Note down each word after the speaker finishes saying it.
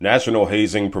National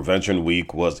Hazing Prevention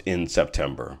Week was in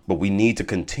September, but we need to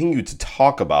continue to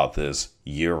talk about this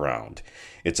year round.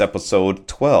 It's episode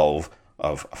 12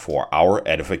 of For Our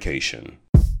Edification.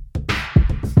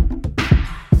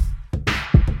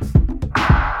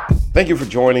 Thank you for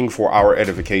joining For Our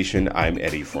Edification. I'm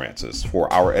Eddie Francis.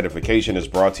 For Our Edification is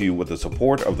brought to you with the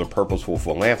support of the Purposeful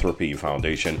Philanthropy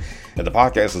Foundation, and the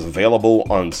podcast is available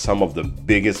on some of the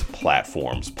biggest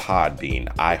platforms: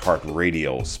 Podbean,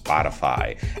 iHeartRadio,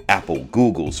 Spotify, Apple,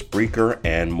 Google, Spreaker,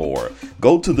 and more.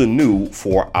 Go to the new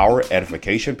For Our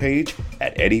Edification page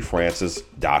at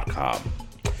eddiefrancis.com.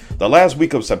 The last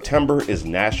week of September is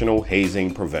National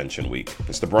Hazing Prevention Week.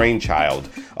 It's the brainchild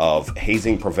of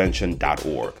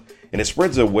hazingprevention.org. And it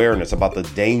spreads awareness about the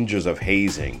dangers of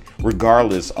hazing,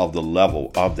 regardless of the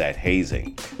level of that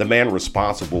hazing. The man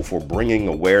responsible for bringing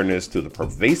awareness to the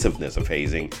pervasiveness of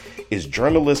hazing is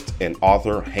journalist and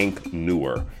author Hank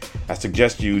Nuwer. I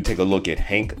suggest you take a look at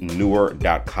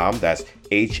hanknuwer.com. That's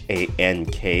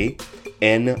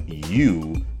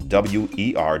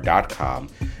HANKNUWER.com.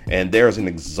 And there's an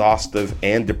exhaustive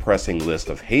and depressing list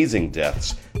of hazing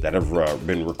deaths that have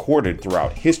been recorded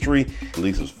throughout history, at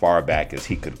least as far back as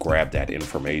he could grab that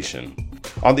information.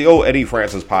 On the old Eddie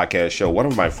Francis podcast show, one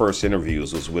of my first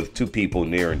interviews was with two people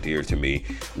near and dear to me.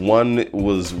 One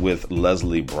was with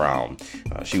Leslie Brown.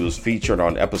 She was featured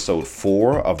on episode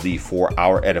 4 of the For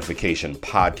Our Edification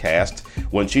podcast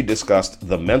when she discussed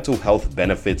the mental health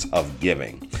benefits of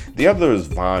giving. The other is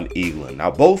Von Eaglin. Now,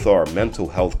 both are mental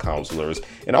health counselors,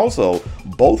 and also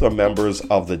both are members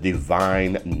of the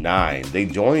Divine Nine. They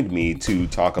joined me to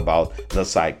talk about the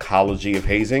psychology of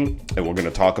hazing, and we're going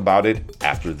to talk about it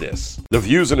after this. The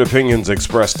views and opinions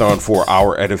expressed on For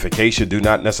Our Edification do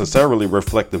not necessarily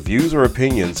reflect the views or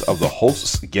opinions of the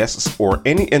hosts, guests, or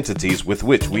any entities with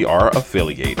which we are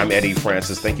affiliated. I'm Eddie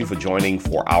Francis. Thank you for joining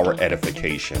For Our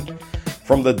Edification.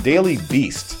 From the Daily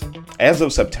Beast, as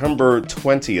of September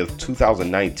 20th,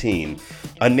 2019,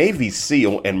 a Navy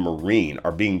SEAL and Marine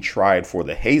are being tried for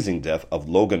the hazing death of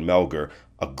Logan Melger,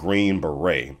 a Green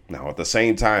Beret. Now, at the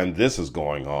same time this is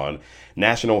going on,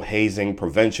 National Hazing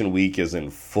Prevention Week is in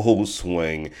full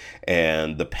swing,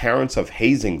 and the parents of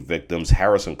hazing victims,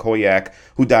 Harrison Koyak,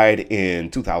 who died in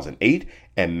 2008,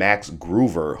 and Max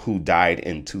Groover, who died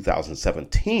in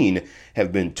 2017,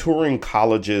 have been touring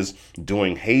colleges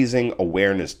doing hazing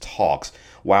awareness talks,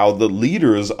 while the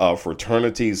leaders of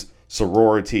fraternities,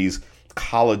 sororities,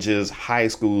 colleges, high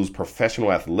schools,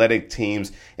 professional athletic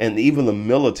teams, and even the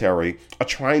military are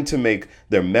trying to make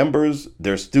their members,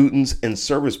 their students, and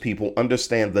service people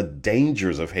understand the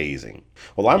dangers of hazing.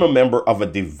 Well, I'm a member of a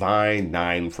Divine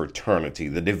Nine fraternity.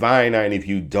 The Divine Nine, if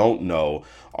you don't know,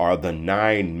 are the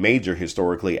 9 major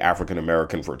historically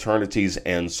African-American fraternities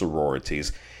and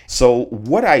sororities. So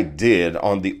what I did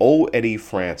on the old Eddie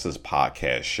Francis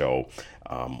podcast show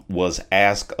was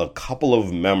ask a couple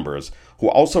of members who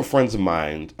are also friends of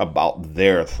mine about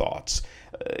their thoughts.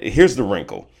 Here's the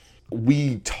wrinkle.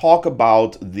 We talk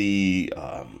about the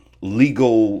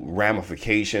legal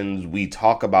ramifications. We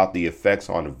talk about the effects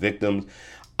on victims.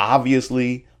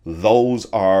 Obviously, those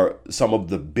are some of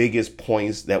the biggest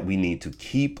points that we need to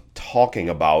keep talking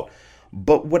about.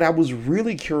 But what I was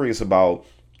really curious about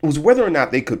was whether or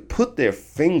not they could put their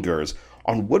fingers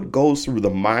on what goes through the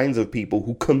minds of people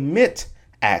who commit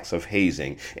acts of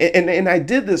hazing. And I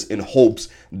did this in hopes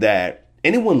that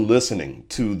anyone listening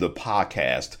to the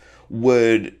podcast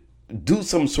would do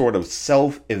some sort of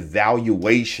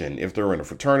self-evaluation if they're in a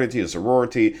fraternity, a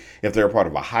sorority, if they're a part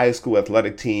of a high school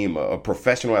athletic team, a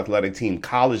professional athletic team,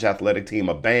 college athletic team,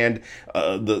 a band,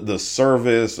 the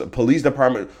service, police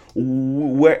department,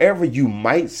 wherever you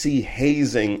might see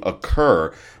hazing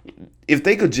occur. If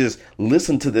they could just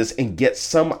listen to this and get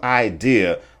some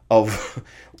idea of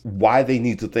why they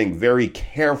need to think very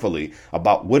carefully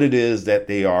about what it is that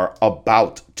they are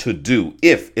about to do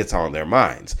if it's on their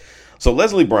minds. So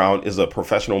Leslie Brown is a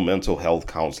professional mental health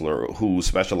counselor who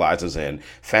specializes in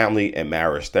family and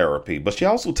marriage therapy, but she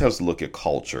also tends to look at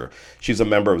culture. She's a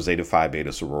member of Zeta Phi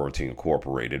Beta Sorority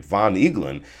Incorporated. Von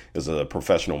Eaglin is a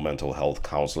professional mental health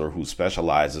counselor who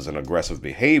specializes in aggressive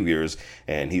behaviors,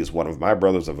 and he is one of my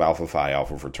brothers of Alpha Phi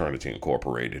Alpha Fraternity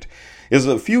Incorporated. It's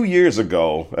a few years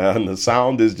ago, and the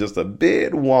sound is just a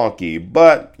bit wonky,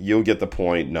 but you'll get the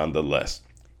point nonetheless.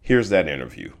 Here's that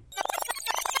interview.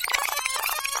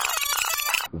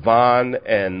 Vaughn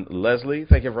and Leslie,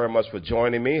 thank you very much for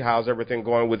joining me. How's everything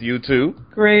going with you two?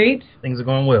 Great. Things are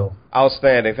going well.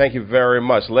 Outstanding. Thank you very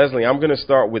much. Leslie, I'm going to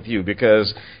start with you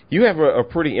because you have a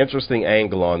pretty interesting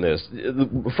angle on this.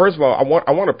 First of all,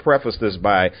 I want to preface this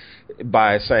by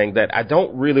saying that I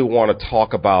don't really want to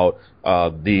talk about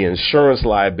the insurance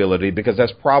liability because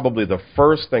that's probably the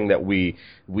first thing that we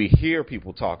hear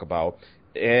people talk about.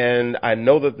 And I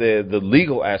know that the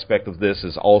legal aspect of this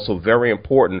is also very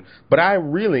important, but I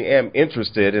really am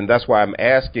interested, and that's why I'm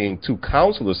asking two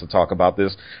counselors to talk about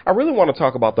this. I really want to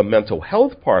talk about the mental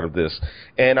health part of this,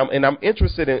 and I'm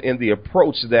interested in the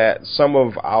approach that some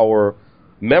of our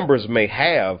members may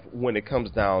have when it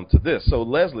comes down to this. So,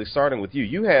 Leslie, starting with you,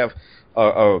 you have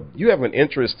an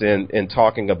interest in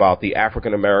talking about the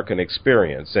African American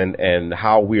experience and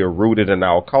how we are rooted in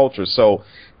our culture. So,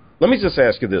 let me just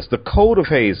ask you this. The code of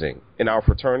hazing in our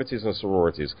fraternities and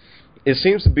sororities, it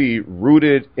seems to be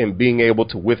rooted in being able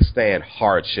to withstand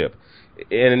hardship.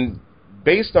 And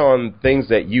based on things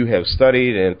that you have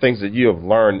studied and things that you have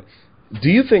learned, do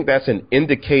you think that's an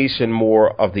indication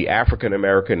more of the African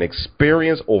American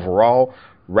experience overall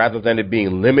rather than it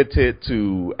being limited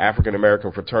to African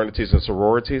American fraternities and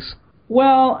sororities?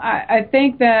 Well, I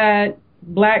think that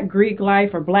Black Greek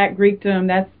life or Black Greekdom,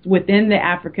 that's within the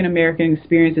African American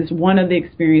experience. It's one of the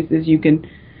experiences you can,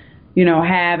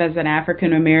 have as an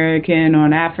African American or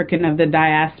an African of the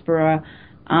diaspora.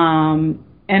 And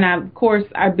of course,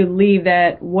 I believe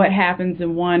that what happens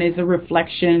in one is a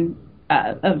reflection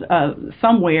of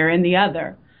somewhere in the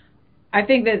other. I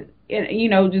think that,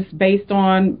 just based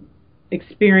on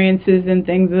experiences and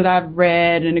things that I've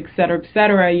read and et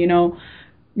cetera,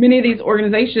 many of these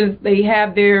organizations, they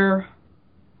have their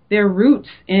roots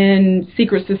in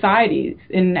secret societies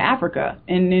in Africa,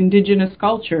 in indigenous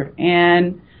culture.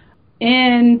 And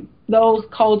in those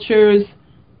cultures,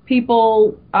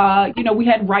 people, we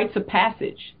had rites of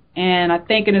passage. And I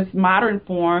think in its modern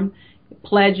form,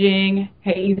 pledging,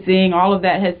 hazing, all of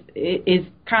that is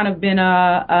kind of been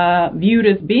viewed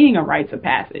as being a rites of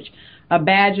passage, a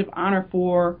badge of honor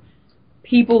for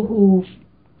people who've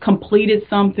completed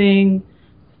something.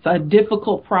 It's a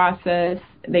difficult process.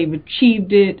 They've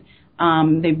achieved it.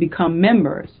 They've become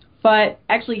members. But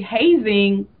actually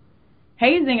hazing,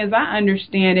 as I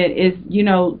understand it, is,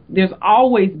 there's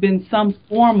always been some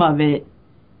form of it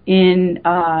in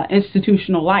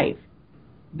institutional life,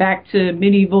 back to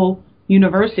medieval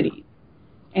universities.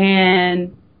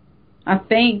 And I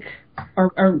think,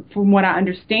 or from what I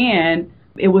understand,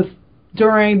 it was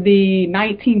during the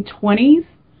 1920s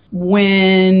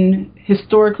when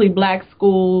historically Black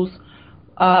schools,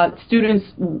 students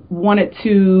wanted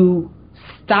to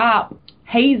stop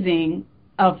hazing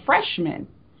of freshmen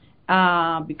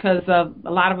because of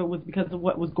a lot of it was because of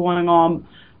what was going on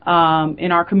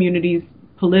in our communities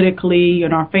politically,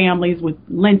 in our families with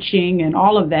lynching and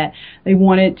all of that. They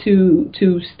wanted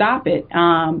to stop it.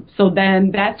 So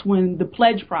then that's when the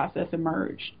pledge process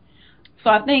emerged. So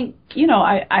I think,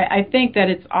 I think that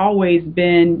it's always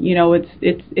been,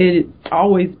 it's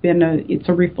always been it's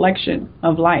a reflection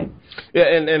of life. Yeah,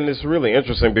 and it's really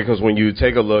interesting because when you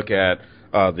take a look at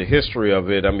the history of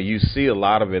it, I mean, you see a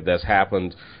lot of it that's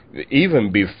happened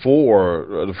even before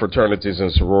the fraternities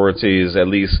and sororities, at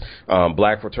least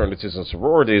Black fraternities and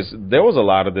sororities. There was a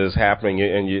lot of this happening,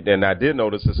 and I did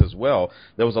notice this as well.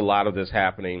 There was a lot of this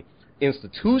happening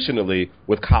institutionally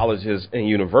with colleges and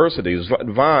universities.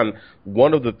 Vaughn,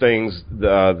 one of the things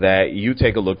that you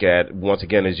take a look at, once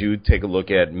again, is you take a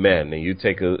look at men and you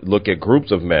take a look at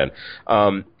groups of men.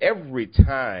 Every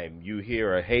time you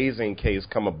hear a hazing case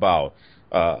come about,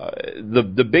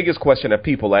 the biggest question that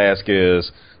people ask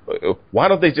is, why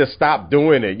don't they just stop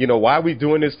doing it? Why are we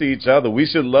doing this to each other? We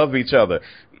should love each other.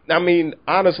 I mean,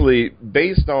 honestly,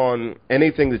 based on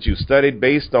anything that you studied,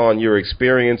 based on your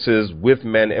experiences with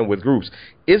men and with groups,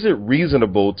 is it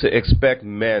reasonable to expect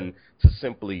men to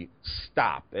simply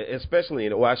stop, especially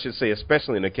in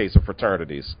the case of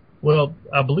fraternities? Well,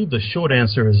 I believe the short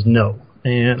answer is no.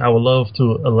 And I would love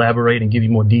to elaborate and give you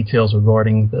more details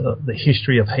regarding the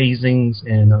history of hazings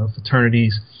and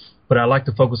fraternities. But I'd like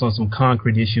to focus on some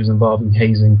concrete issues involving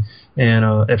hazing. And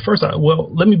at first,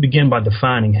 let me begin by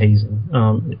defining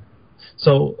hazing.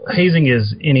 So hazing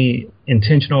is any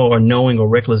intentional or knowing or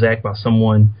reckless act by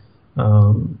someone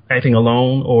acting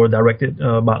alone or directed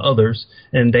by others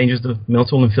and endangers the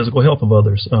mental and physical health of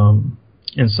others.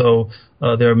 And so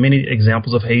there are many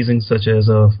examples of hazing, such as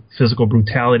physical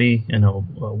brutality,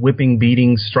 whipping,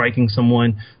 beating, striking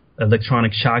someone,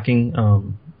 electronic shocking,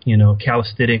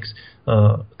 calisthenics,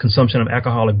 consumption of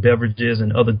alcoholic beverages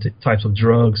and other types of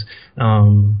drugs,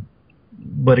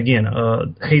 But again,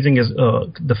 hazing is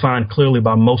defined clearly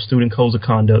by most student codes of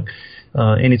conduct.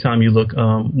 Anytime you look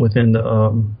within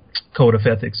the code of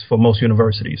ethics for most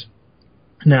universities.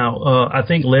 Now, I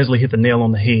think Leslie hit the nail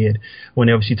on the head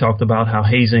whenever she talked about how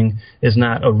hazing is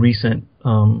not a recent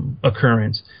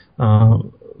occurrence.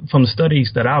 From the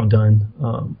studies that I've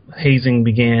done, hazing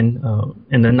began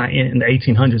in the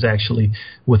 1800s, actually,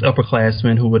 with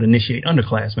upperclassmen who would initiate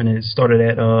underclassmen. And it started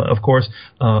at, of course,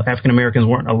 African Americans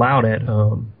weren't allowed at,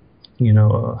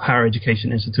 higher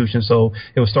education institutions. So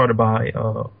it was started by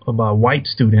white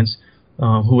students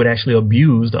who would actually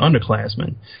abuse the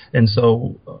underclassmen. And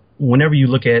so whenever you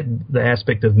look at the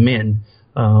aspect of men,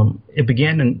 it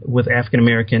began with African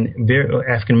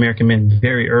American men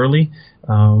very early.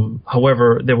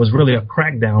 However, there was really a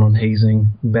crackdown on hazing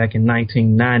back in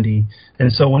 1990.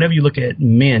 And so whenever you look at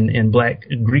men in Black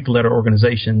Greek letter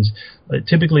organizations,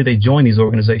 typically they join these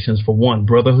organizations for one,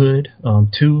 brotherhood.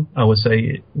 Two, I would say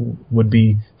it would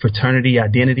be fraternity,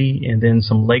 identity, and then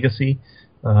some legacy.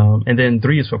 And then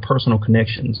three is for personal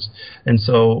connections. And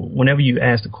so whenever you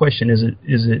ask the question, is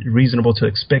it reasonable to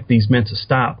expect these men to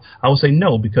stop? I would say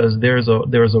no, because there's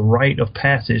a rite of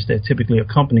passage that typically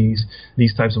accompanies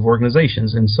these types of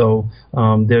organizations. And so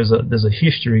there's a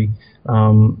history.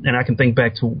 And I can think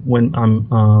back to when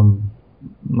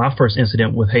my first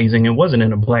incident with hazing. It wasn't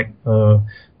in a Black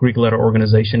Greek letter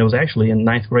organization. It was actually in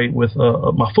ninth grade with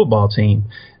my football team.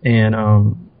 And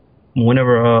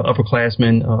whenever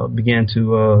upperclassmen began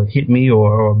to hit me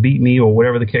or beat me or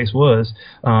whatever the case was,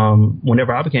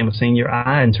 whenever I became a senior,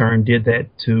 I in turn did that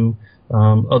to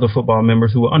other football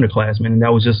members who were underclassmen, and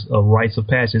that was just a rites of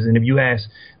passage. And if you ask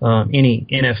any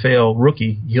NFL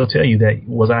rookie, he'll tell you that,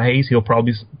 was I hazed? He'll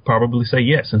probably say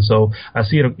yes. And so I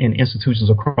see it in institutions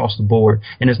across the board,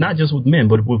 and it's not just with men,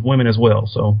 but with women as well.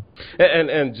 So,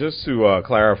 and just to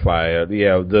clarify,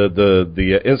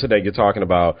 the incident you're talking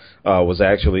about was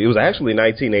actually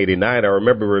 1989. I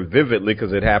remember it vividly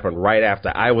because it happened right after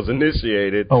I was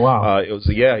initiated. Oh wow! It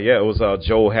was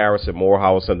Joe Harris at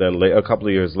Morehouse, and then a couple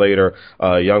of years later,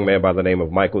 a young man by the name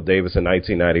of Michael Davis in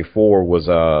 1994 was,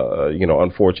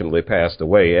 unfortunately passed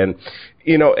away. And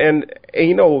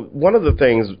one of the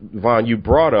things, Von, you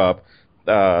brought up,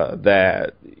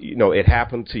 that, it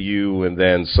happened to you, and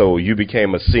then so you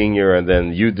became a senior, and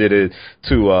then you did it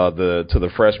to the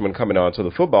freshmen coming onto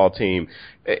the football team.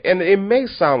 And it may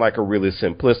sound like a really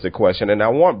simplistic question, and I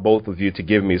want both of you to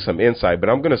give me some insight,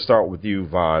 but I'm going to start with you,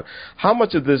 Von. How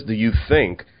much of this do you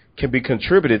think can be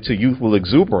contributed to youthful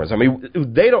exuberance? I mean,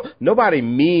 nobody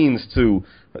means to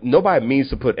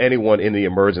put anyone in the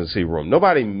emergency room.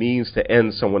 Nobody means to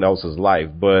end someone else's life.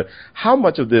 But how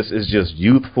much of this is just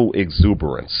youthful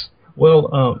exuberance?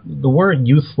 Well, the word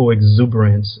youthful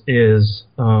exuberance is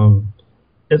I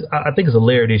think it's a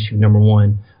layered issue, number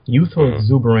one. Youthful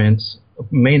exuberance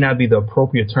may not be the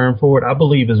appropriate term for it. I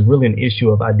believe is really an issue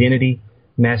of identity,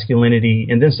 masculinity,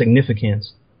 and then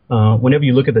significance. Whenever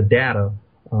you look at the data,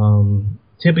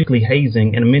 typically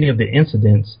hazing and many of the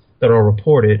incidents that are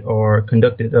reported are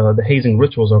conducted, the hazing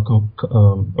rituals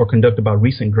are conducted by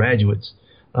recent graduates.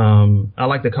 I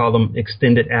like to call them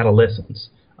extended adolescents.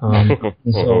 And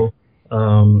so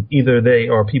either they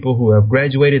are people who have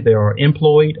graduated, they are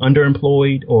employed,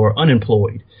 underemployed, or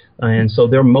unemployed. And so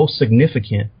their most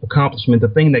significant accomplishment, the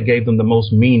thing that gave them the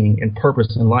most meaning and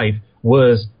purpose in life,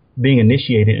 was being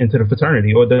initiated into the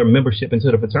fraternity or their membership into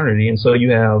the fraternity. And so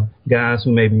you have guys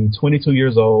who may be 22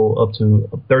 years old up to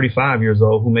 35 years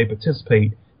old who may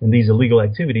participate in these illegal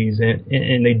activities,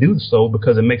 and they do so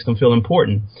because it makes them feel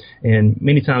important. And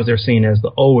many times they're seen as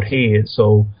the old head,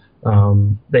 so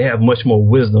they have much more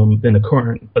wisdom than the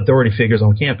current authority figures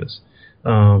on campus.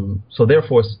 So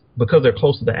therefore, because they're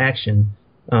close to the action,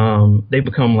 they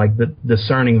become like the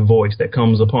discerning voice that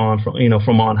comes upon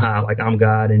from on high, like I'm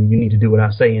God and you need to do what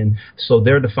I say. And so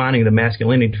they're defining the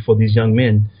masculinity for these young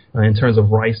men in terms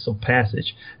of rites of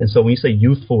passage. And so when you say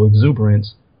youthful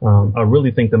exuberance, I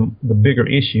really think the bigger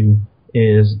issue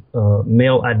is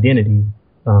male identity,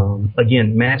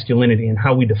 again, masculinity and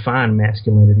how we define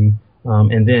masculinity,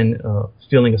 and then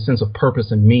feeling a sense of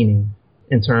purpose and meaning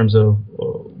in terms of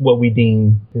what we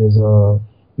deem is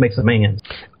makes a man.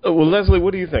 Well, Leslie,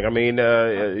 what do you think? I mean,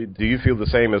 do you feel the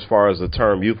same as far as the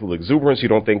term youthful exuberance? You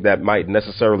don't think that might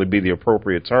necessarily be the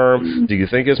appropriate term? Do you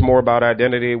think it's more about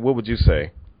identity? What would you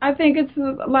say? I think it's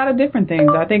a lot of different things.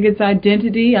 I think it's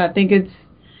identity. I think it's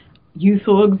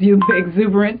youthful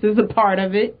exuberance is a part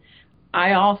of it.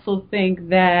 I also think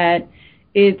that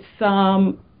it's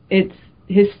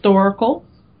historical.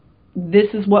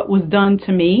 This is what was done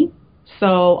to me,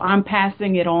 so I'm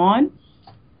passing it on.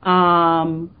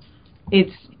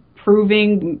 It's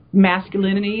proving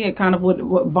masculinity, kind of what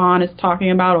Vaughn is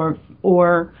talking about,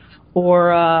 or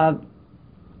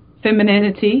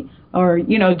femininity, or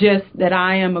just that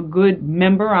I am a good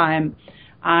member. I'm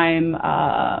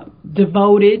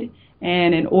devoted,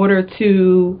 and in order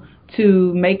to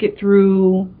make it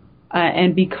through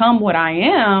and become what I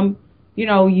am,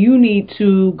 you need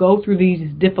to go through these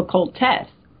difficult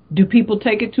tests. Do people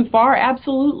take it too far?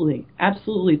 Absolutely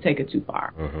take it too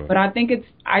far. Mm-hmm. But I think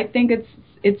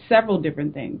it's several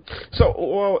different things. So,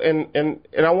 well, and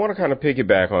I want to kind of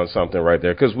piggyback on something right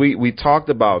there, because we talked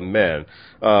about men.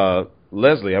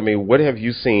 Leslie, I mean, what have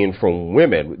you seen from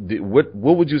women? What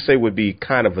would you say would be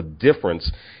kind of a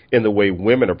difference in the way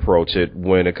women approach it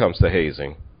when it comes to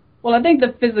hazing? Well, I think the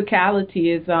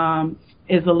physicality is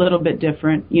a little bit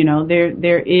different.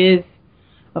 There is,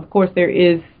 of course,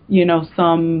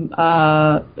 some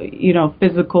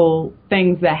physical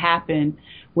things that happen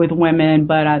with women,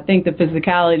 but I think the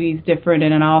physicality is different,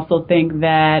 and I also think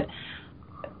that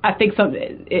some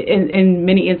in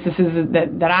many instances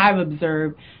that I've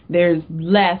observed, there's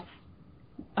less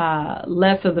of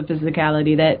the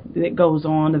physicality that goes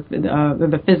on,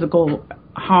 the physical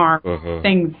harm,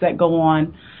 things that go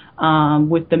on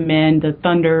with the men, the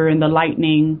thunder and the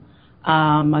lightning.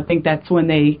 I think that's when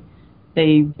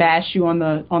they bash you on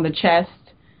the chest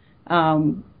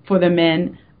for the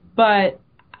men. But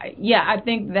yeah, I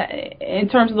think that in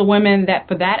terms of the women, that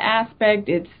for that aspect,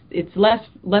 it's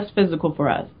less physical for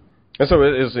us. And so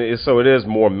it is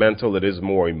more mental. It is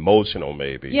more emotional,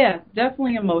 maybe. Yeah,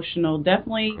 definitely emotional.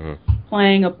 Definitely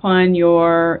playing upon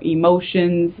your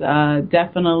emotions.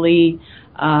 Definitely,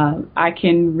 I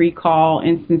can recall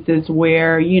instances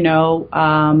where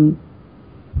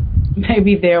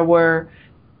maybe there were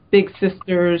big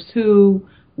sisters who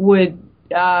would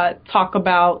talk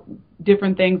about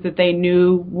different things that they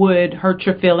knew would hurt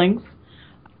your feelings,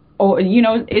 or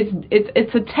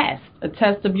it's a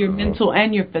test of your mental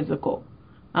and your physical,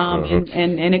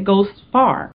 and it goes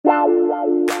far.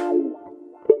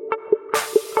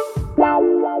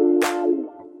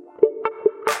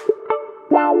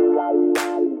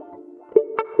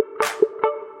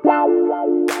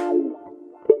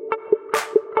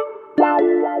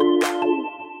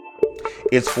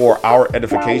 It's for our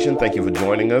edification. Thank you for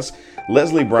joining us.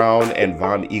 Leslie Brown and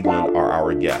Vaughn Eaglin are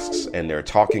our guests, and they're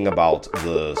talking about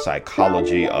the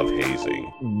psychology of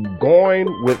hazing. Going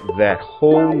with that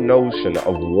whole notion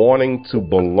of wanting to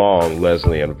belong,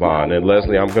 Leslie and Vaughn, and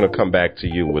Leslie, I'm going to come back to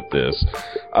you with this.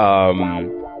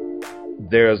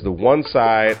 There's the one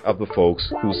side of the folks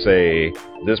who say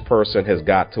this person has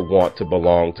got to want to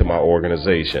belong to my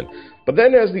organization. But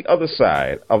then there's the other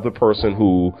side of the person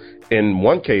who, in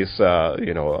one case,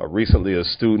 recently a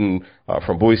student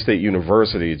from Bowie State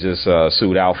University just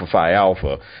sued Alpha Phi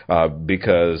Alpha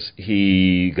because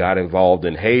he got involved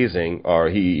in hazing, or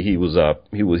he was a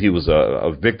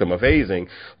victim of hazing.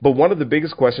 But one of the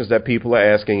biggest questions that people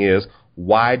are asking is,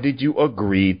 why did you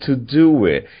agree to do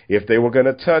it? If they were going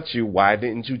to touch you, why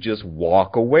didn't you just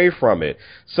walk away from it?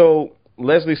 So,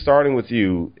 Leslie, starting with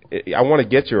you, I want to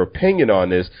get your opinion on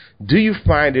this. Do you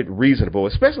find it reasonable,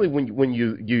 especially when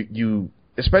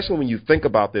you think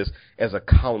about this as a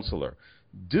counselor?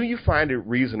 Do you find it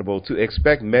reasonable to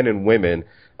expect men and women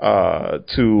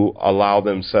to allow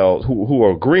themselves, who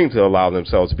are agreeing to allow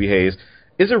themselves to be hazed?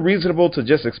 Is it reasonable to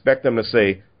just expect them to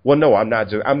say, "Well, no, I'm not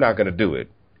going to do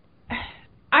it"?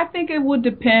 I think it would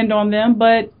depend on them,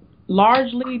 but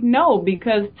largely no,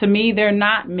 because to me they're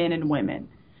not men and women.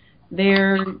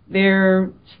 They're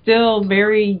still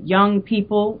very young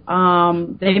people.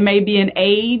 They may be in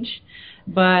age,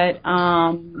 but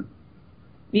for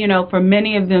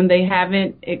many of them, they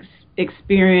haven't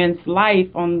experienced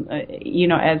life on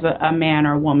as a man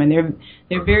or a woman.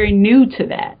 They're very new to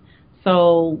that.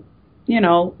 So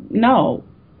no,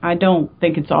 I don't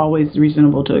think it's always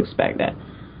reasonable to expect that.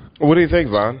 What do you think,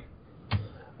 Vaughn?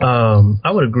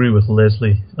 I would agree with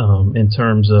Leslie in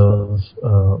terms of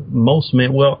most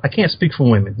men. Well, I can't speak for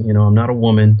women. I'm not a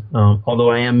woman.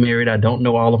 Although I am married, I don't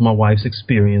know all of my wife's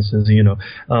experiences.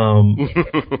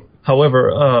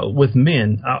 However, with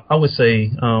men, I would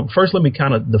say first, let me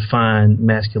kind of define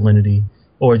masculinity,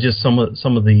 or just some of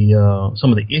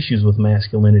the issues with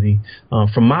masculinity.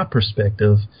 From my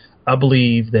perspective, I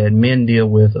believe that men deal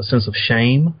with a sense of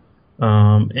shame,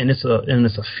 and it's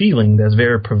a feeling that's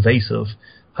very pervasive.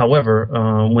 However,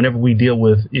 whenever we deal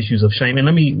with issues of shame, and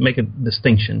let me make a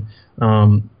distinction,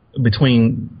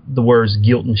 between the words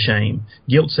guilt and shame.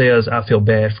 Guilt says I feel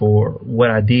bad for what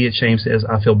I did. Shame says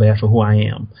I feel bad for who I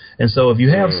am. And so if you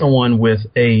have someone with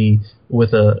a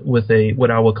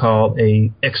what I would call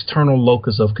a external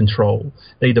locus of control,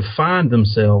 they define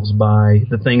themselves by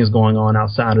the things going on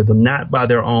outside of them, not by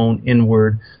their own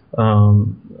inward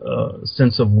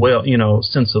sense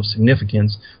of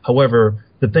significance. However,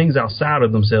 the things outside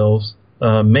of themselves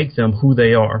make them who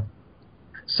they are,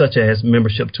 such as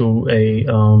membership to a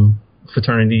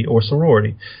fraternity or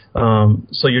sorority.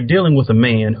 So you're dealing with a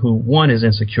man who, one, is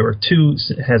insecure, two,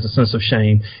 has a sense of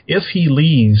shame. If he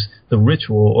leaves the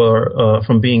ritual or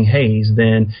from being hazed,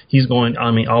 then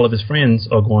all of his friends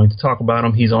are going to talk about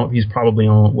him. He's probably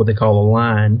on what they call a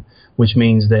line, which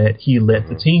means that he let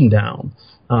the team down.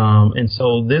 And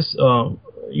so this, so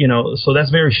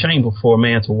that's very shameful for a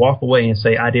man to walk away and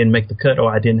say, I didn't make the cut, or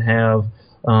I didn't have,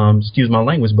 excuse my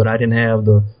language, but I didn't have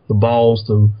the balls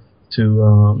to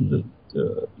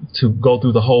go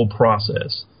through the whole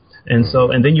process. And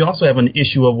then you also have an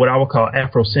issue of what I would call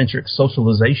Afrocentric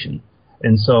socialization.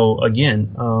 And so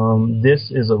again,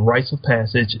 this is a rites of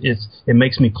passage. It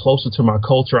makes me closer to my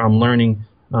culture. I'm learning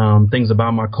things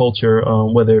about my culture,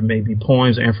 whether it may be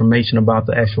poems or information about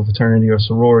the actual fraternity or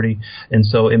sorority. And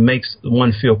so it makes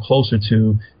one feel closer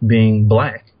to being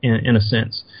black in a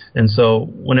sense. And so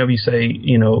whenever you say,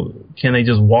 can they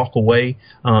just walk away?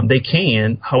 They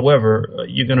can. However,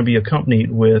 you're going to be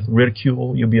accompanied with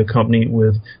ridicule. You'll be accompanied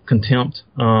with contempt,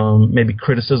 maybe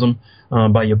criticism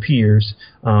by your peers.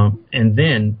 And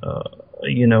then,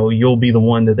 you'll be the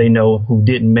one that they know who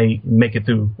didn't make it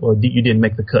through, or you didn't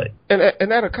make the cut. And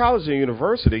at a college or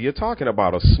university, you're talking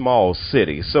about a small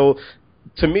city. So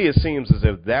to me, it seems as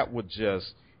if that would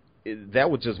just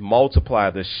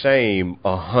multiply the shame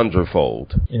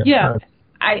 100-fold. Yeah.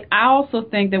 I also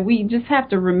think that we just have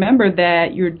to remember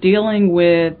that you're dealing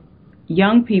with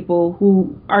young people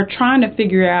who are trying to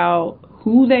figure out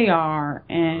who they are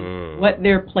and what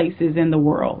their place is in the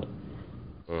world.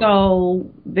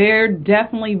 So they're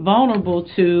definitely vulnerable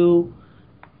to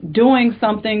doing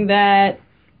something that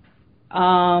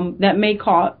may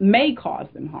cause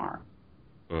them harm,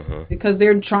 because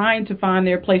they're trying to find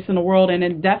their place in the world, and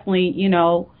it definitely,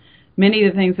 many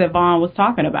of the things that Vaughn was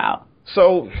talking about.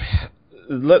 So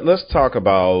let's talk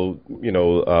about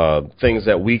things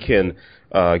that we can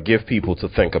give people to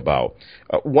think about.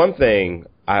 One thing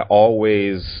I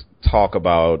always talk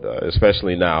about,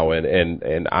 especially now,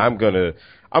 and I'm gonna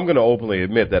openly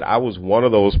admit that I was one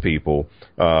of those people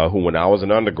who, when I was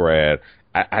an undergrad,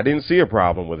 I didn't see a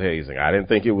problem with hazing. I didn't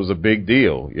think it was a big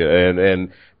deal.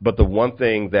 But the one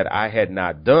thing that I had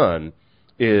not done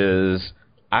is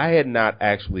I had not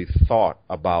actually thought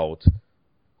about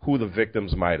who the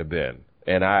victims might have been,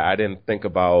 and I didn't think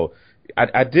about.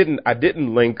 I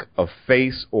didn't link a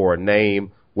face or a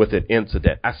name with an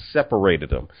incident. I separated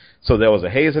them. So there was a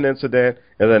hazing incident,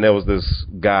 and then there was this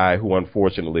guy who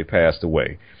unfortunately passed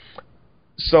away.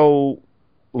 So,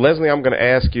 Leslie, I'm going to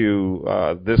ask you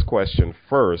this question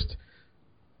first.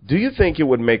 Do you think it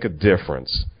would make a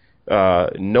difference,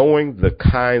 knowing the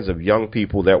kinds of young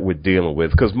people that we're dealing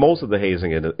with, because most of the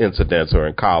hazing incidents are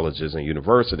in colleges and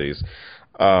universities,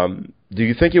 do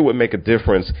you think it would make a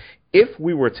difference if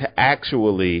we were to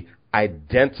actually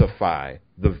identify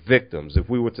the victims, if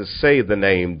we were to say the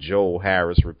name Joel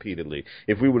Harris repeatedly,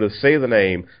 if we were to say the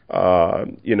name,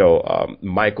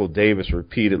 Michael Davis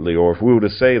repeatedly, or if we were to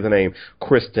say the name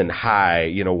Kristen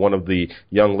High, one of the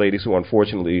young ladies who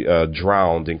unfortunately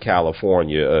drowned in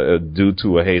California due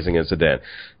to a hazing incident,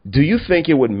 do you think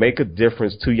it would make a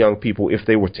difference to young people if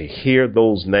they were to hear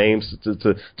those names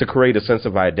to create a sense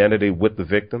of identity with the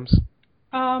victims?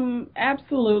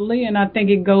 Absolutely, and I think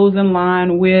it goes in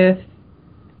line with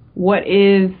what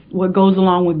goes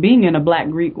along with being in a Black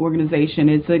Greek organization.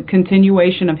 It's a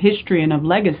continuation of history and of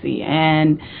legacy,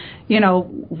 and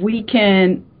we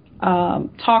can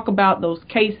talk about those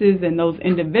cases and those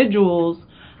individuals.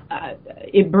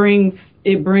 It brings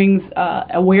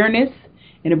awareness,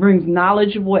 and it brings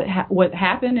knowledge of what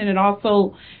happened, and it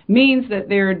also means that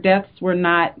their deaths were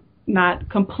not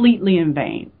completely in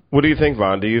vain. What do you think,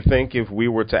 Vaughn? Do you think if we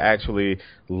were to actually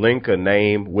link a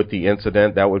name with the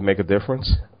incident, that would make a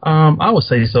difference? I would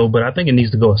say so, but I think it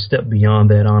needs to go a step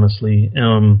beyond that, honestly.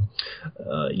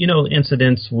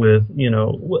 Incidents with,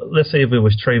 let's say if it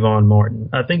was Trayvon Martin,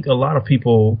 I think a lot of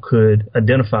people could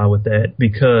identify with that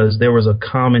because there was a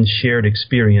common shared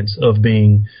experience of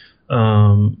being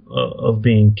of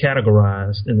being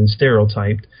categorized and then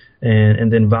stereotyped,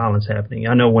 and then violence happening.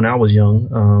 I know when I was young,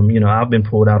 I've been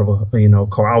pulled out of a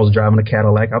car. I was driving a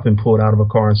Cadillac. I've been pulled out of a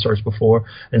car and searched before.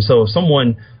 And so if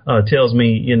someone tells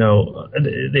me,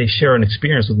 they share an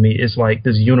experience with me, it's like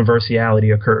this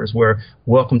universality occurs where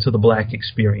welcome to the Black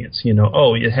experience.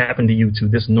 Oh, it happened to you too.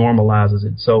 This normalizes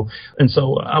it. So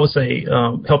I would say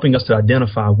helping us to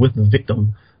identify with the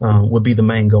victim would be the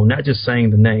main goal. Not just saying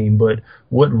the name, but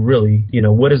what really,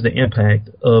 what is the impact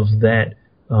of that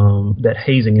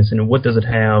hazing incident? What does it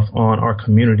have on our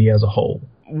community as a whole?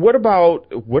 What about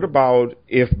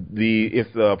if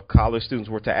the college students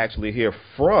were to actually hear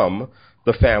from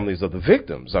the families of the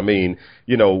victims? I mean,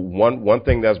 one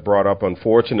thing that's brought up,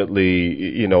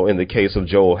 unfortunately, in the case of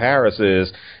Joel Harris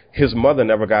is his mother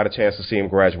never got a chance to see him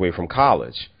graduate from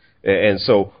college. And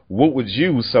so what would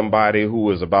you, somebody who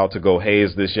is about to go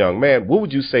haze this young man, what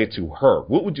would you say to her?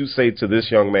 What would you say to this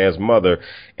young man's mother?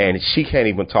 And she can't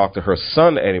even talk to her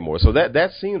son anymore. So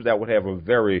that seems that would have a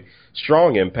very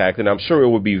strong impact. And I'm sure it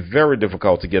would be very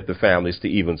difficult to get the families to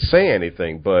even say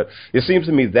anything. But it seems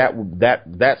to me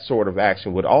that sort of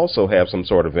action would also have some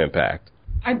sort of impact.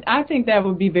 I think that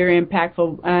would be very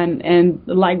impactful. And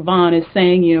like Vaughn is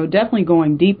saying, definitely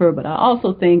going deeper. But I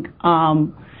also think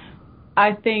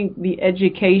I think the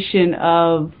education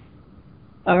of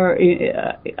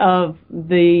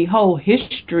the whole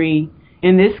history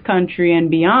in this country and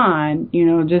beyond,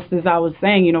 just as I was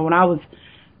saying, when I was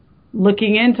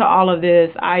looking into all of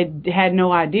this, I had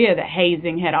no idea that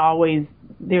hazing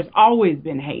there's always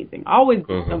been hazing, always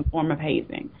been some form of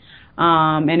hazing.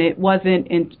 And it wasn't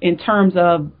in terms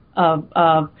of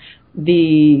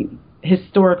the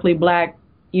historically Black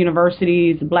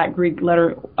universities, Black Greek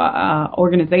letter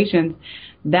organizations,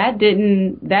 that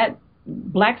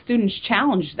Black students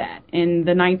challenged that in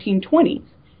the 1920s.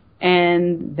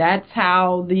 And that's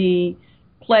how the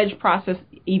pledge process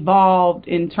evolved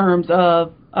in terms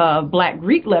of Black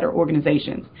Greek letter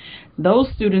organizations. Those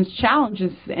students challenged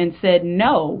us and said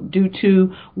no, due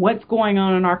to what's going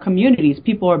on in our communities.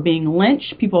 People are being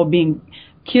lynched, people are being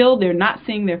killed, they're not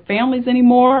seeing their families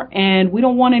anymore, and we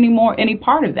don't want any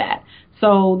part of that.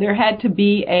 So there had to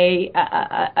be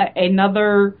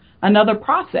another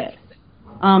process.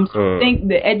 So I think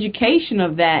the education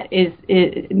of that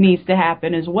it needs to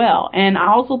happen as well. And I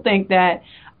also think that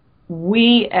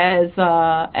we as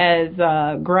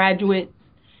graduates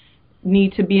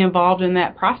need to be involved in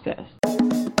that process.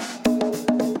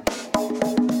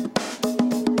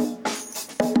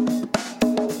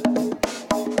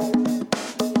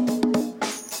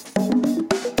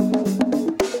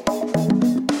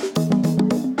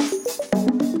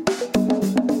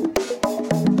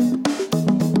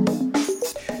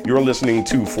 You're listening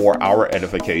to For Our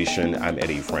Edification. I'm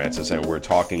Eddie Francis, and we're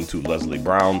talking to Leslie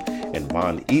Brown and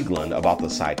Vaughn Eaglin about the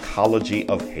psychology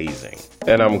of hazing.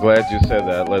 And I'm glad you said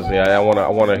that, Leslie. I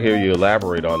want to hear you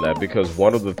elaborate on that, because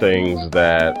one of the things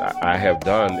that I have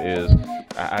done is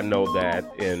I know that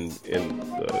in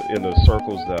the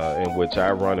circles in which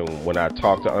I run and when I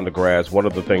talk to undergrads, one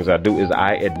of the things I do is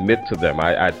I admit to them.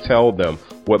 I tell them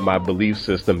what my belief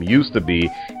system used to be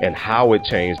and how it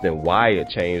changed and why it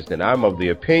changed. And I'm of the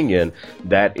opinion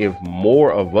that if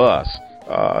more of us,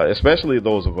 especially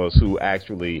those of us who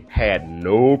actually had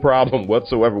no problem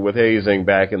whatsoever with hazing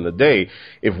back in the day,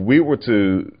 if we were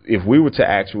to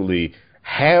actually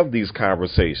have these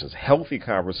conversations, healthy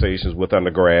conversations with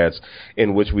undergrads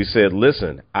in which we said,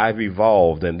 listen, I've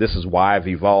evolved and this is why I've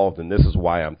evolved and this is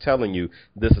why I'm telling you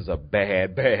this is a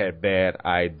bad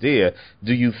idea.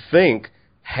 Do you think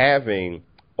having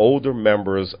older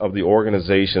members of the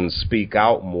organization speak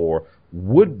out more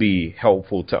would be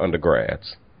helpful to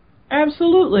undergrads?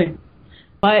 Absolutely.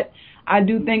 But I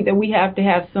do think that we have to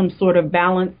have some sort of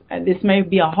balance. This may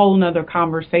be a whole nother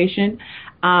conversation.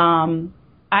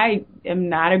 I am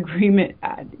not agreement.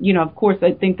 Of course,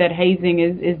 I think that hazing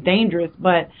is dangerous,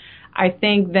 but I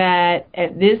think that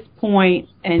at this point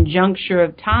and juncture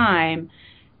of time,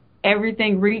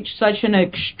 everything reached such an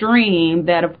extreme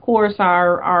that, of course,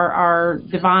 our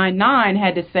Divine Nine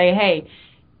had to say, hey,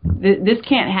 this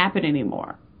can't happen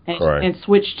anymore, and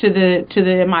switch to the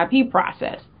MIP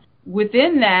process.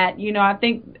 Within that, I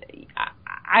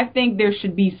think there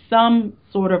should be some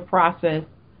sort of process.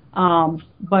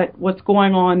 But what's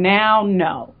going on now,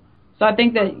 no. So I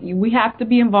think that we have to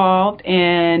be involved,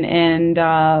 and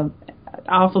I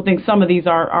also think some of these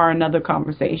are another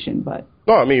conversation. But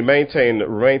No, I mean maintain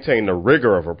the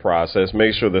rigor of a process.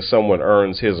 Make sure that someone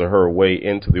earns his or her way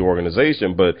into the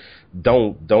organization, but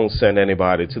don't send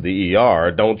anybody to the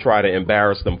ER. Don't try to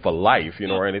embarrass them for life,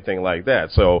 or anything like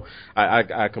that. So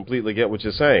I completely get what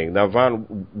you're saying. Now,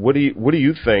 Von, what do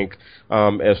you think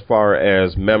as far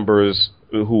as members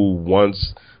who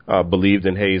once believed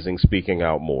in hazing speaking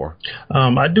out more?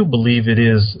 I do believe it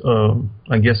is,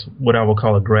 I guess, what I would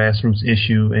call a grassroots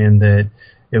issue, and that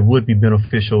it would be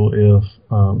beneficial if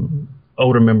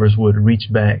older members would reach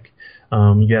back.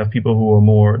 You have people who are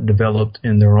more developed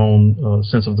in their own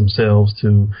sense of themselves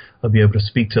to be able to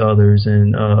speak to others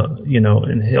and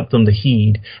and help them to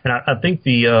heed. And I think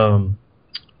the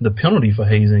penalty for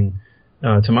hazing,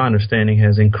 to my understanding,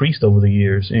 has increased over the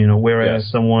years. Whereas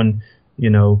someone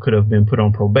could have been put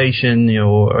on probation,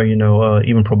 or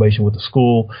even probation with the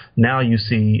school. Now you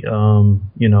see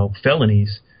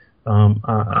felonies.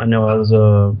 I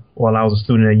know while I was a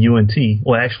student at UNT,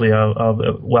 well, actually,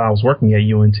 while I was working at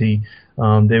UNT,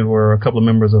 there were a couple of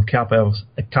members of Kappa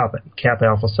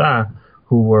Alpha Psi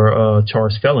who were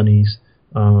charged felonies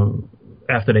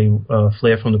after they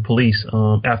fled from the police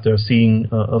after a scene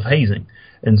of hazing.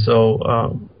 And so,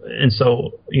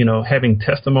 having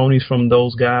testimonies from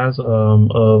those guys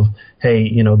of,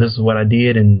 hey, this is what I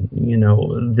did, and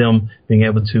them being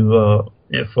able to,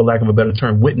 for lack of a better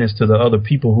term, witness to the other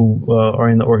people who are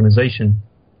in the organization,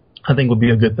 I think would be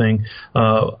a good thing.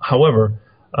 However,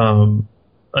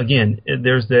 again,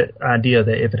 there's that idea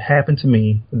that if it happened to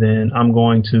me, then I'm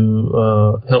going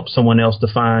to help someone else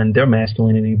define their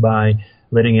masculinity by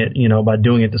letting it, by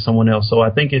doing it to someone else. So I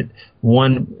think it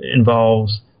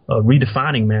involves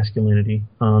redefining masculinity.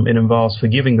 It involves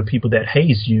forgiving the people that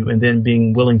hazed you, and then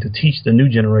being willing to teach the new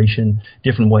generation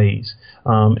different ways.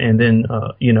 And then,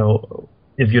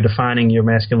 if you're defining your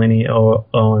masculinity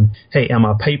on, hey, am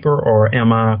I paper or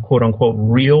am I quote unquote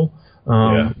real?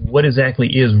 What exactly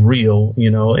is real?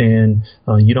 And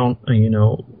you don't,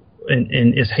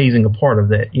 and is hazing a part of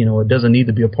that? It doesn't need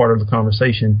to be a part of the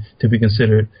conversation to be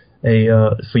considered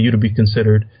for you to be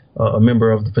considered a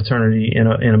member of the fraternity and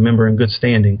a member in good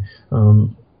standing.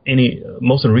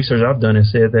 Most of the research I've done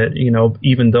has said that,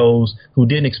 even those who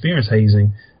didn't experience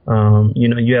hazing,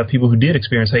 you have people who did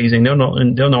experience hazing. They're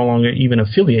no longer even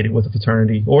affiliated with a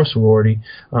fraternity or sorority,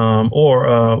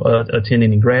 or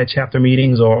attending grad chapter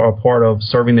meetings, or are part of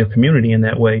serving their community in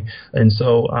that way. And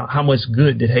so, how much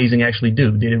good did hazing actually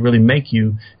do? Did it really make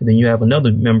you? And then you have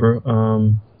another member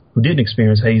who didn't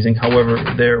experience hazing. However,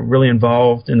 they're really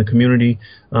involved in the community.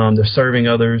 They're serving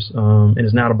others. And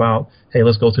it's not about, hey,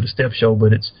 let's go to the step show,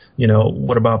 but it's,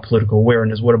 what about political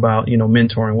awareness? What about,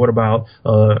 mentoring? What about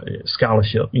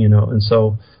scholarship? And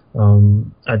so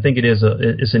I think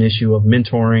it's an issue of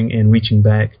mentoring and reaching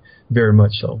back, very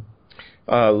much so.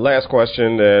 Last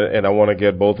question, and I want to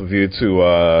get both of you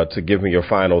to give me your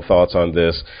final thoughts on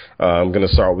this. I'm going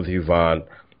to start with you, Von.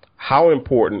 How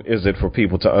important is it for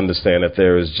people to understand that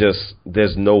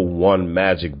there's no one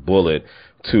magic bullet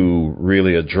to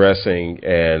really addressing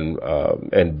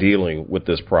and dealing with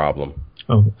this problem?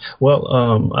 Oh,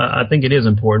 well, I think it is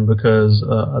important because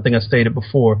I think I stated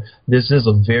before, this is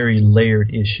a very layered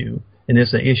issue, and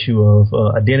it's an issue of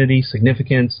identity,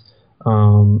 significance,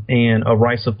 and a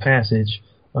rites of passage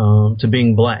to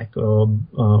being black,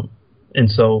 and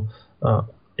so.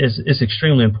 It's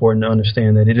extremely important to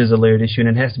understand that it is a layered issue, and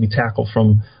it has to be tackled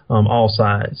from all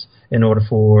sides in order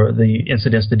for the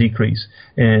incidents to decrease.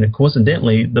 And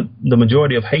coincidentally, the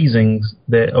majority of hazing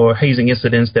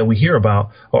incidents that we hear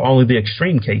about are only the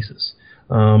extreme cases,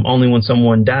 only when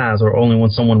someone dies or only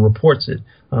when someone reports it.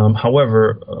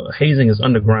 However, hazing is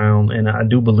underground, and I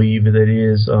do believe that it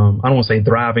is, I don't want to say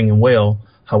thriving and well.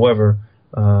 However,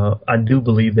 I do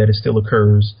believe that it still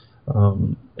occurs.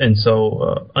 And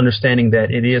so understanding that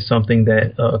it is something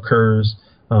that occurs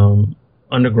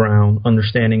underground,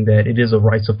 understanding that it is a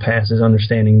rites of passage,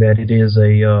 understanding that it is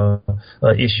a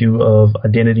issue of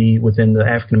identity within the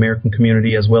African American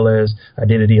community as well as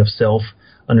identity of self,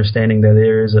 understanding that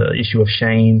there is an issue of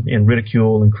shame and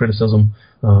ridicule and criticism.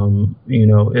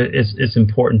 It's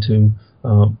important to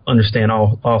understand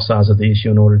all sides of the issue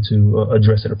in order to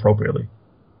address it appropriately.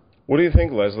 What do you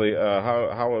think, Leslie?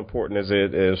 How important is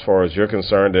it as far as you're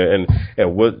concerned, and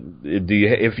what do you,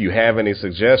 if you have any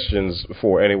suggestions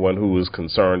for anyone who is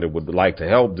concerned and would like to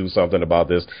help do something about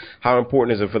this? How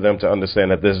important is it for them to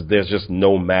understand that there's just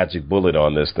no magic bullet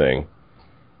on this thing?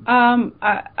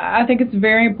 I think it's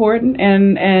very important,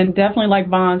 and definitely, like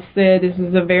Von said, this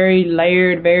is a very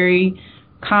layered, very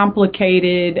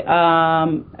complicated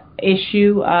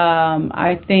issue.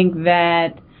 I think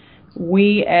that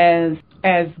we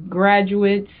as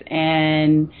graduates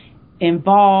and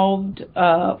involved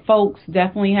folks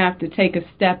definitely have to take a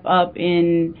step up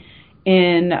in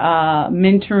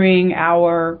mentoring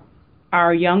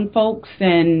our young folks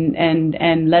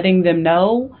and letting them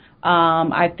know.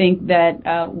 I think that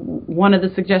one of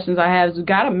the suggestions I have is we've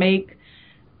got to make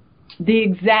the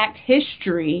exact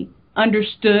history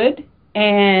understood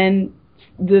and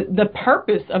the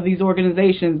purpose of these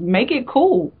organizations. Make it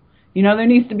cool. There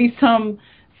needs to be some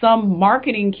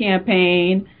marketing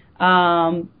campaign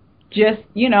just,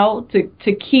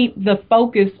 to keep the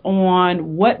focus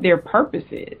on what their purpose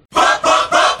is.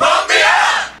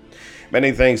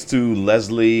 Many thanks to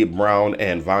Leslie Brown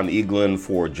and Von Eaglin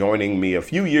for joining me a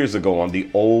few years ago on the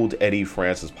Old Eddie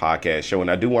Francis podcast show.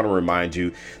 And I do want to remind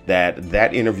you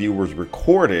that interview was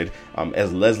recorded,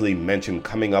 as Leslie mentioned,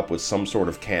 coming up with some sort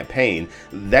of campaign.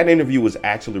 That interview was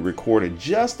actually recorded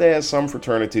just as some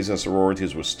fraternities and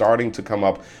sororities were starting to come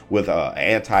up with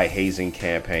anti-hazing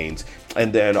campaigns.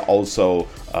 And then also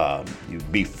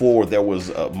before there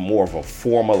was more of a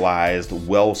formalized,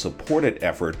 well-supported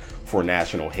effort for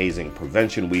National Hazing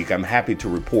Prevention Week. I'm happy to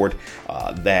report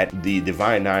that the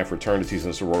Divine Nine fraternities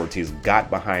and sororities got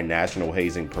behind National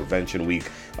Hazing Prevention Week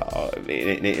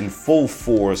in full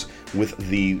force with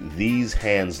the These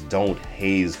Hands Don't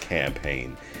Haze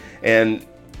campaign. And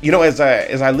as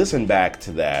I listen back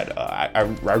to that,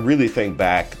 I really think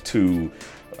back to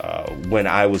when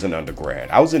I was an undergrad.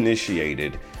 I was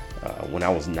initiated when I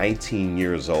was 19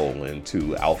 years old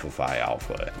into Alpha Phi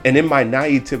Alpha. And in my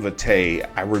naivete,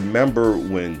 I remember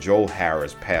when Joe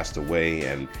Harris passed away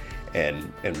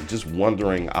and just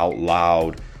wondering out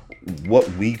loud what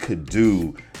we could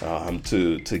do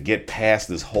to get past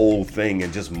this whole thing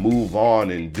and just move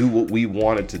on and do what we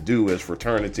wanted to do as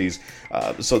fraternities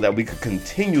so that we could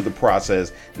continue the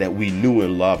process that we knew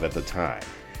and loved at the time.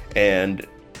 And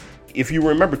if you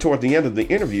remember, toward the end of the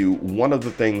interview, one of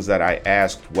the things that I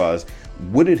asked was,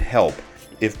 would it help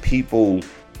if people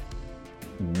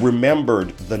remembered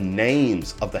the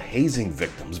names of the hazing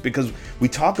victims? Because we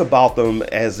talk about them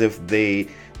as if they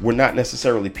were not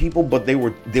necessarily people, but they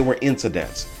were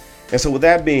incidents. And so with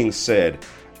that being said,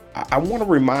 I want to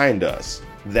remind us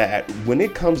that when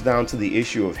it comes down to the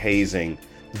issue of hazing,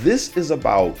 this is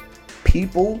about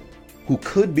people who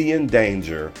could be in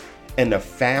danger and the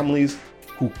families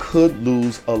who could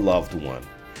lose a loved one.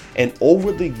 And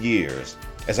over the years,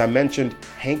 as I mentioned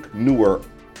Hank Newer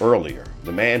earlier,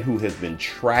 the man who has been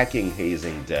tracking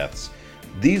hazing deaths,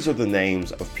 these are the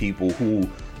names of people who,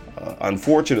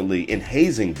 unfortunately, in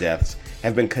hazing deaths,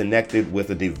 have been connected with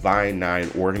the Divine Nine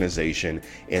organization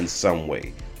in some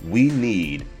way. We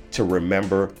need to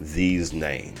remember these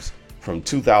names. From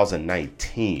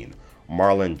 2019,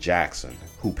 Marlon Jackson,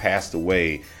 who passed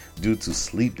away due to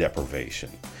sleep deprivation.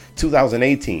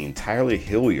 2018, Tyler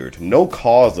Hilliard, no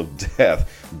cause of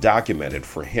death documented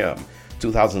for him.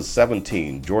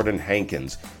 2017, Jordan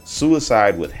Hankins,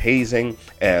 suicide with hazing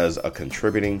as a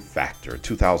contributing factor.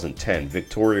 2010,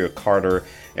 Victoria Carter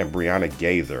and Brianna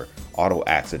Gaither, auto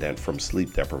accident from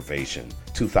sleep deprivation.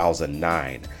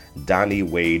 2009, Donnie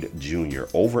Wade Jr.,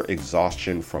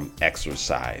 overexhaustion from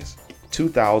exercise.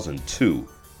 2002,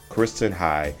 Kristen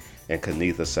High and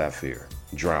Kenitha Saphir,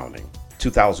 drowning.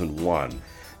 2001,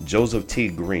 Joseph T.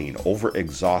 Green,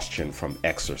 overexhaustion from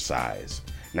exercise.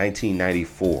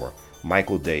 1994,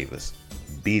 Michael Davis,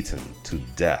 beaten to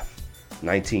death.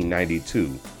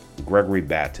 1992, Gregory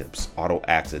Batips, auto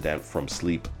accident from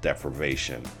sleep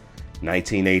deprivation.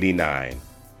 1989,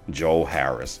 Joe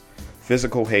Harris,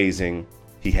 physical hazing,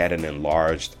 he had an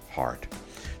enlarged heart.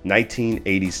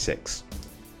 1986,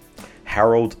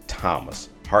 Harold Thomas,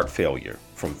 heart failure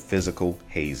from physical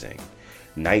hazing.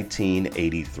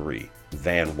 1983,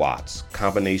 Van Watts,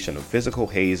 combination of physical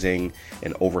hazing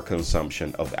and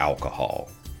overconsumption of alcohol.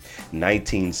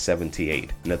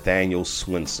 1978, Nathaniel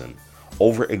Swinson,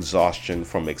 overexhaustion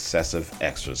from excessive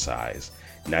exercise.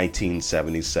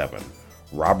 1977,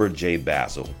 Robert J.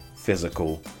 Basil,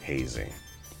 physical hazing.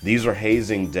 These are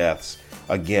hazing deaths,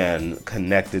 again,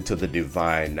 connected to the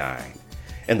Divine Nine.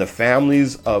 And the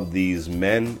families of these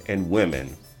men and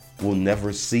women will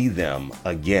never see them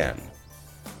again.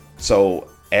 So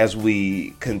as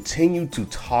we continue to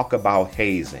talk about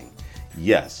hazing,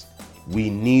 yes, we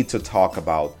need to talk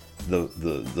about the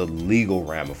legal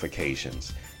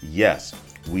ramifications. Yes,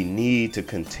 we need to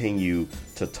continue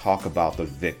to talk about the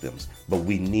victims, but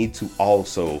we need to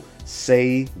also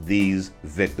say these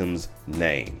victims'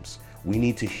 names. We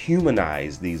need to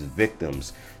humanize these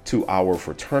victims to our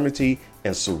fraternity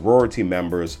and sorority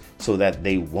members so that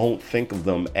they won't think of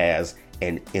them as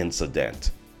an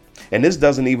incident. And this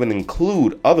doesn't even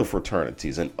include other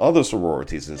fraternities and other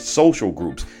sororities and social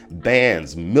groups,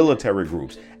 bands, military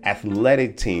groups,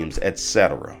 athletic teams,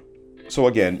 etc. So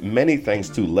again, many thanks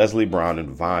to Leslie Brown and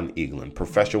Von Eaglin,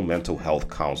 professional mental health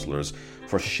counselors,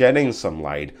 for shedding some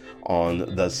light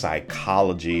on the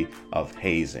psychology of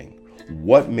hazing.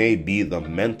 What may be the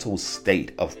mental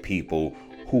state of people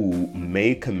who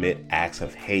may commit acts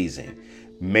of hazing?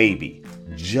 Maybe,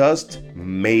 just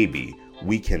maybe,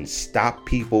 we can stop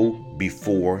people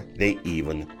before they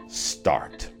even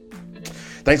start.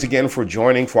 Thanks again for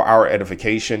joining For Our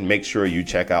Edification. Make sure you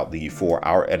check out the For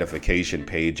Our Edification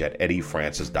page at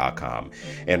eddiefrancis.com.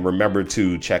 And remember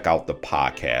to check out the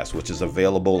podcast, which is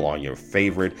available on your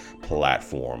favorite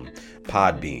platform: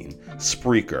 Podbean,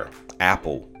 Spreaker,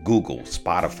 Apple, Google,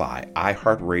 Spotify,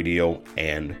 iHeartRadio,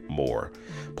 and more.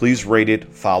 Please rate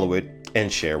it, follow it,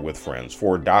 and share with friends.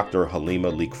 For Dr. Halima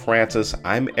Leek Francis,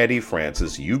 I'm Eddie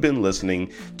Francis. You've been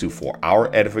listening to For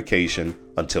Our Edification.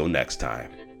 Until next time.